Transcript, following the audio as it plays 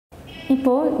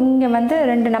இப்போது இங்கே வந்து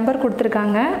 2 நம்பர்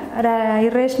கொடுத்துருக்காங்க,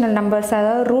 இரேஷனல் நம்பர்ஸ்,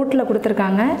 அதாவது ரூட்டில்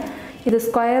கொடுத்துருக்காங்க. இது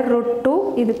ஸ்கொயர் ரூட் 2,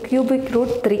 இது கியூபிக்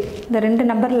ரூட் 3. இந்த 2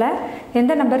 நம்பரில்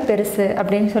எந்த நம்பர் பெருசு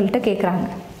அப்படின்னு சொல்லிட்டு கேட்குறாங்க.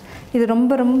 இது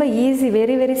ரொம்ப ரொம்ப ஈஸி,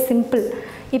 வெரி வெரி சிம்பிள்.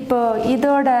 இப்போ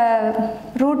இதோட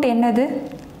ரூட் என்னது,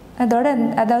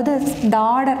 அதாவது இந்த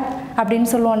ஆர்டர் அப்படின்னு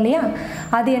சொல்லுவோம் இல்லையா,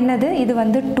 அது என்னது, இது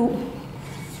வந்து 2,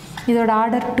 இதோட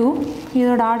ஆர்டர் 2,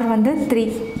 இதோட ஆர்டர் வந்து 3.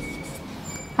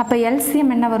 அப்போ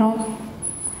எல்சிஎம் என்ன வரும்,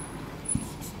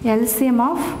 LCM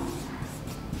of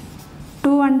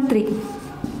 2 and 3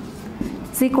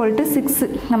 is equal to 6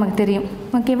 நமக்கு தெரியும்.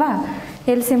 ஓகேவா,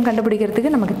 எல்சிஎம்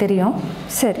கண்டுபிடிக்கிறதுக்கு நமக்கு தெரியும்.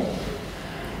 சரி,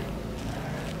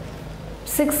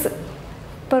 6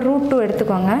 இப்போ ரூட் 2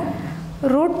 எடுத்துக்கோங்க.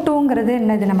 ரூட் 2ங்கிறது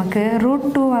என்னது, நமக்கு ரூட்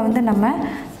 2 வந்து நம்ம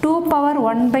 2 power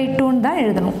 1/2 தான்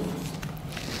எழுதணும்.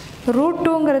 ரூட்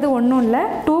 2ங்கிறது ஒன்றும் இல்லை,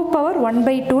 2 power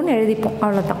 1/2 எழுதிப்போம்,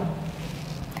 அவ்வளோதான்.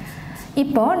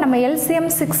 இப்போது நம்ம எல்சிஎம்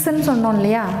 6ன்னு சொன்னோம்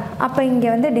இல்லையா, அப்போ இங்கே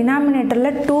வந்து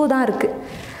டினாமினேட்டரில் 2 தான் இருக்குது.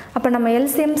 அப்போ நம்ம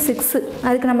எல்சிஎம் 6,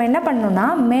 அதுக்கு நம்ம என்ன பண்ணணும்னா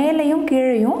மேலேயும்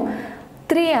கீழேயும்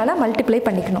 3ஆல் மல்டிப்ளை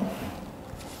பண்ணிக்கணும்.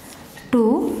 2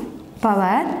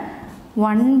 power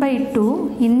 1/2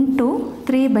 into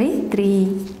 3/3.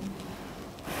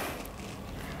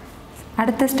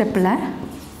 அடுத்த ஸ்டெப்பில்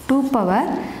 2 power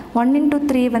 1 into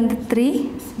 3 வந்து 3,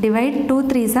 divide 2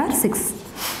 3s are 6.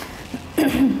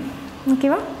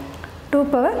 ஓகேவா, 2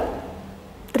 power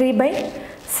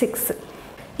 3/6.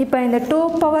 இப்போ இந்த 2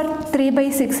 power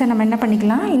 3/6 நம்ம என்ன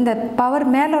பண்ணிக்கலாம், இந்த பவர்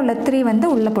மேலே உள்ள 3 வந்து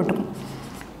உள்ளே போட்டுக்கும்.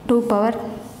 2 power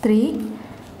 3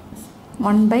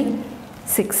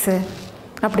 1/6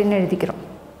 அப்படின்னு எழுதிக்கிறோம்.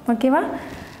 ஓகேவா,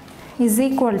 இஸ்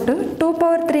ஈக்குவல் டு 2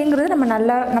 power 3ங்கிறது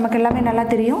நமக்கு எல்லாமே நல்லா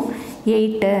தெரியும்,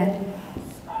 8.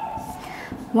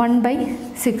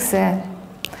 1/6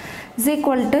 இஸ்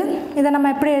ஈக்குவல் டு, இதை நம்ம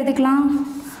எப்படி எழுதிக்கலாம்,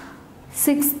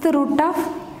 6th root of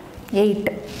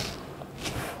 8.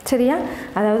 சரியா,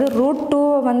 அதாவது ரூட் 2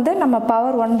 வந்து நம்ம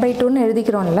பவர் 1/2ன்னு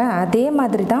எழுதிக்கிறோம்ல, அதே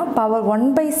மாதிரி தான் பவர்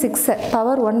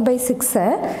 1/6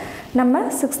 நம்ம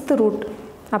 6th ரூட்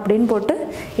அப்படின்னு போட்டு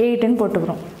 8ன்னு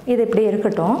போட்டுக்கிறோம். இது இப்படி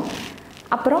இருக்கட்டும்,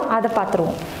 அப்புறம் அதை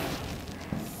பார்த்துருவோம்.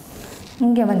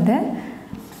 இங்கே வந்து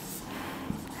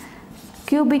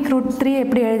கியூபிக் ரூட் 3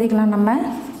 எப்படி எழுதிக்கலாம், நம்ம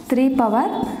 3 power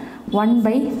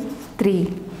 1/3.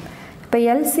 இப்போ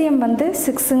எல்சிஎம் வந்து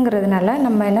 6ங்கிறதுனால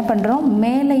நம்ம என்ன பண்ணுறோம்,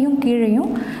 மேலேயும்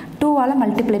கீழேயும் 2ஆல்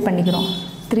மல்டிப்ளை பண்ணிக்கிறோம்.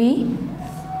 3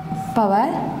 power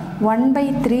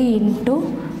 1/3 into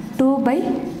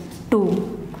 2/2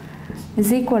 is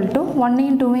equal to 1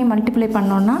 2 multiply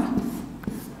பண்ணோன்னா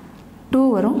 2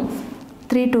 வரும்.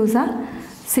 3 2s are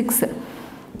 6.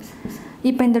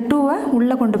 இப்போ இந்த 2வை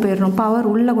உள்ளே கொண்டு போயிடுறோம்,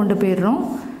 பவர் உள்ளே கொண்டு போயிடுறோம்.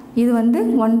 இது வந்து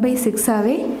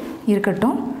 1/6ஆகவே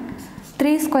இருக்கட்டும்.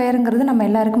 3 ஸ்கொயருங்கிறது நம்ம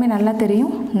எல்லாருக்குமே நல்லா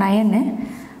தெரியும், 9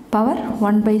 power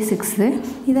 1/6.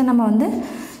 இதை நம்ம வந்து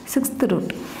 6th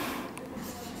ரூட்.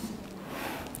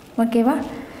 ஓகேவா,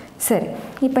 சரி.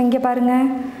 இப்போ இங்கே பாருங்கள்,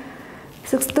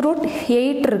 6th ரூட்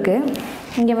 8 இருக்குது,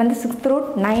 இங்கே வந்து 6th ரூட்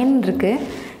 9 இருக்குது.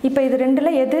 இப்போ இது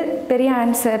ரெண்டில் எது பெரிய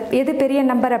ஆன்சர், எது பெரிய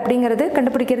நம்பர் அப்படிங்கிறது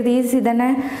கண்டுபிடிக்கிறது ஈஸி தானே.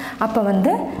 அப்போ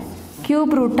வந்து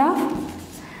cube root of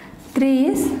 3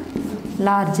 is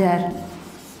larger.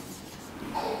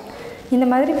 இந்த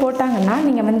மாதிரி போட்டாங்கன்னா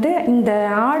நீங்கள் வந்து இந்த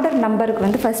ஆர்டர் நம்பருக்கு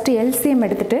வந்து ஃபஸ்ட்டு எல்சிஎம்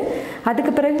எடுத்துகிட்டு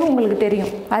அதுக்கு பிறகு உங்களுக்கு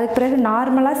தெரியும், அதுக்கு பிறகு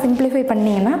நார்மலாக சிம்பிளிஃபை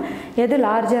பண்ணிங்கன்னா எது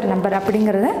லார்ஜர் நம்பர்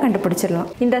அப்படிங்கிறத கண்டுபிடிச்சிடலாம்.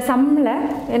 இந்த சம்மில்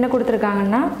என்ன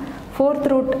கொடுத்துருக்காங்கன்னா 4th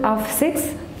root of 6,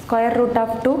 square root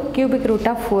of 2, cubic root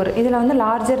of 4. இதில் வந்து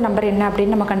லார்ஜர் நம்பர் என்ன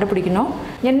அப்படின்னு நம்ம கண்டுபிடிக்கணும்.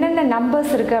 என்னென்ன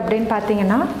நம்பர்ஸ் இருக்குது அப்படின்னு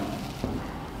பார்த்தீங்கன்னா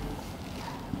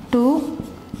 2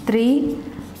 3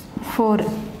 4.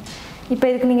 இப்போ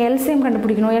இதுக்கு நீங்கள் எல்சிஎம்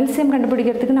கண்டுபிடிக்கணும். எல்சிஎம்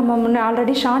கண்டுபிடிக்கிறதுக்கு நம்ம முன்னே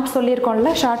ஆல்ரெடி ஷார்ட்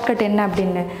சொல்லியிருக்கோம்ல, ஷார்ட்கட் என்ன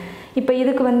அப்படின்னு. இப்போ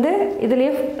இதுக்கு வந்து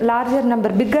இதுலேயே லார்ஜர்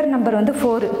நம்பர், பிக்கர் நம்பர் வந்து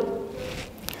 4.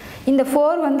 இந்த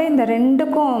 4 வந்து இந்த ரெண்டு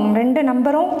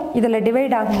நம்பரும் இதில்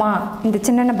டிவைட் ஆகுமா, இந்த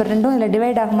சின்ன நம்பர் ரெண்டும் இதில்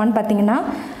டிவைட் ஆகுமான்னு பார்த்தீங்கன்னா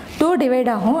 2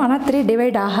 டிவைட் ஆகும், ஆனால் 3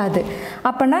 டிவைட் ஆகாது.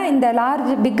 அப்போனா இந்த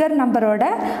பிக்கர் நம்பரோட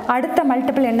அடுத்த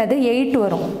மல்டிபிள் என்னது, 8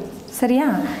 வரும். சரியா,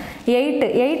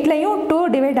 8லையும் 2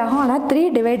 டிவைட் ஆகும், ஆனால் 3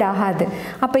 டிவைட் ஆகாது.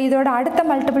 அப்போ இதோட அடுத்த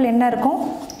மல்டிபிள் என்ன இருக்கும்,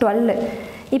 12.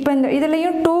 இப்போ இந்த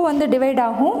இதுலேயும் 2 வந்து டிவைட்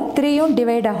ஆகும், 3யும்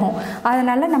டிவைட் ஆகும்.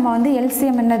 அதனால் நம்ம வந்து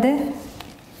எல்சிஎம் என்னது,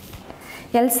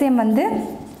 எல்சிஎம் வந்து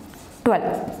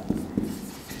 12.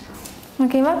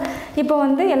 ஓகேவா, இப்போ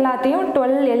வந்து எல்லாத்தையும்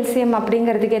 12 எல்சிஎம்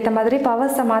அப்படிங்கிறதுக்கு ஏற்ற மாதிரி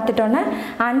பவர்ஸை மாற்றிட்டோன்னா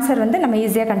ஆன்சர் வந்து நம்ம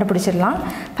ஈஸியாக கண்டுபிடிச்சிடலாம்.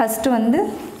 ஃபஸ்ட்டு வந்து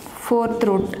 4th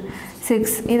ரூட்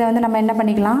 6, இதை வந்து நம்ம என்ன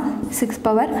பண்ணிக்கலாம், 6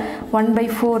 power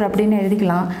 1/4 அப்படின்னு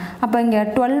எழுதிக்கலாம். அப்போ இங்கே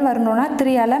 12 வரணுன்னா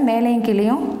 3ஆல் மேலேயும்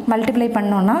கீழேயும் மல்டிப்ளை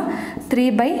பண்ணோன்னா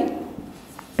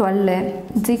 3/12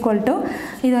 இஸ் ஈக்குவல் டு,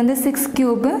 இது வந்து 6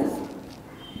 கியூபு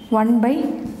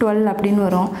 1/12 அப்படின்னு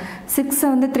வரும். 6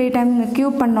 வந்து 3 டைம்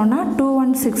க்யூப் பண்ணோன்னா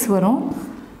 216 வரும்.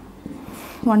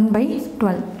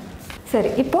 1/12. சரி,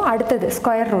 இப்போது அடுத்தது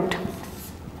ஸ்கொயர் ரூட்.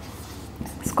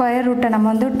 ஸ்கொயர் ரூட்டை நம்ம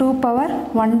வந்து 2 பவர்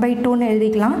 1/2ன்னு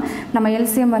எழுதிக்கலாம். நம்ம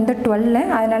எல்சிஎம் வந்து 12,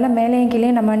 அதனால் மேலேயும்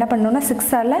கீழே நம்ம என்ன பண்ணணும்னா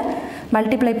 6ஆல்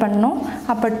மல்டிப்ளை பண்ணணும்.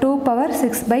 அப்போ 2 பவர்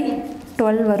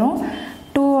 6/12 வரும்.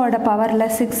 2ஓட பவரில்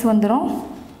 6 வந்துடும்.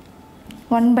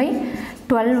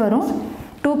 1/12 வரும்.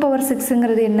 2 பவர்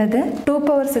 6ங்கிறது என்னது? 2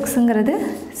 பவர் 6ங்கிறது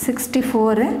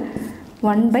 64.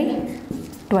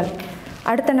 1/12.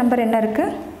 அடுத்த நம்பர் என்ன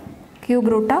இருக்குது? Cube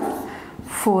root of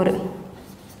 4.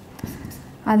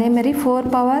 அதேமாரி 4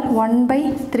 பவர்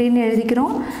 1/3ன்னு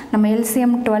எழுதிக்கிறோம். நம்ம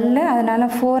எல்சிஎம் 12, அதனால்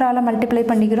 4ஆல் மல்டிப்ளை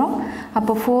பண்ணிக்கிறோம்.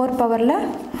 அப்போ 4 பவரில்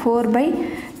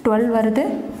 4/12 வருது.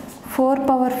 4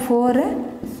 பவர் 4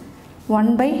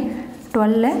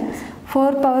 1/12.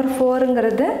 4 பவர்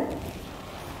 4ங்கிறது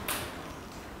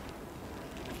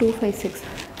 256.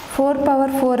 4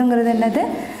 பவர் 4ங்கிறது என்னது?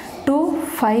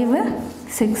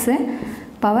 256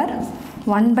 பவர்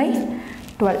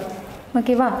 1/12.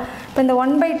 ஓகேவா? இப்போ இந்த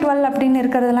 1/12 அப்படின்னு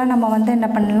இருக்கிறதெல்லாம் நம்ம வந்து என்ன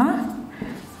பண்ணலாம்,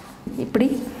 இப்படி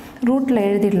ரூட்டில்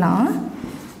எழுதிடலாம்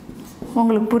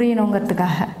உங்களுக்கு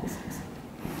புரியணுங்கிறதுக்காக.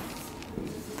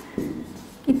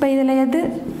 இப்போ இதில் எது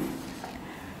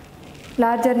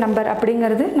லார்ஜர் நம்பர்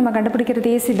அப்படிங்கிறது நம்ம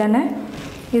கண்டுபிடிக்கிறது ஈஸி தானே.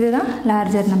 இதுதான்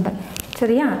லார்ஜர் நம்பர்.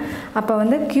 சரியா? அப்போ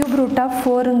வந்து cube root of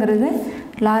 4ங்கிறது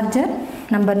larger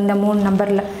number. இந்த 3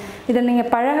 நம்பரில் இதை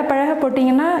நீங்கள் பழக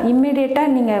போட்டிங்கன்னா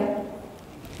இம்மிடியேட்டாக நீங்கள்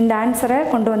இந்த ஆன்சரை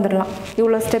கொண்டு வந்துடலாம்.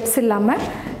 இவ்வளோ ஸ்டெப்ஸ் இல்லாமல்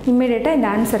இம்மிடியேட்டாக இந்த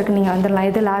ஆன்சருக்கு நீங்கள் வந்துடலாம்.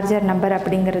 இது லார்ஜர் நம்பர்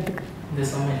அப்படிங்கிறதுக்கு.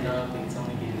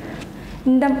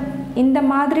 இந்த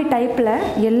மாதிரி டைப்பில்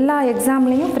எல்லா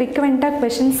எக்ஸாம்லேயும் ஃப்ரீக்வெண்ட்டாக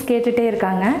கொஷின்ஸ் கேட்டுகிட்டே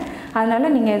இருக்காங்க.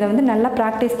 அதனால் நீங்கள் இதை வந்து நல்லா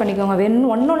ப்ராக்டிஸ் பண்ணிக்கோங்க.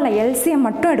 ஒன்றும் இல்லை, எல்சிஎம்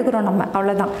மட்டும் எடுக்கிறோம் நம்ம,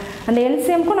 அவ்வளோதான். அந்த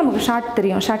எல்சிஎம்க்கும் நமக்கு ஷார்ட்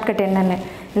தெரியும், ஷார்ட்கட் என்னென்னு.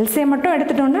 எல்சிஎம் மட்டும்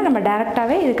எடுத்துட்டோன்னா நம்ம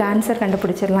டேரெக்டாகவே இதுக்கு ஆன்சர்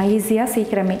கண்டுபிடிச்சிடலாம் ஈஸியாக,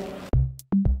 சீக்கிரமே.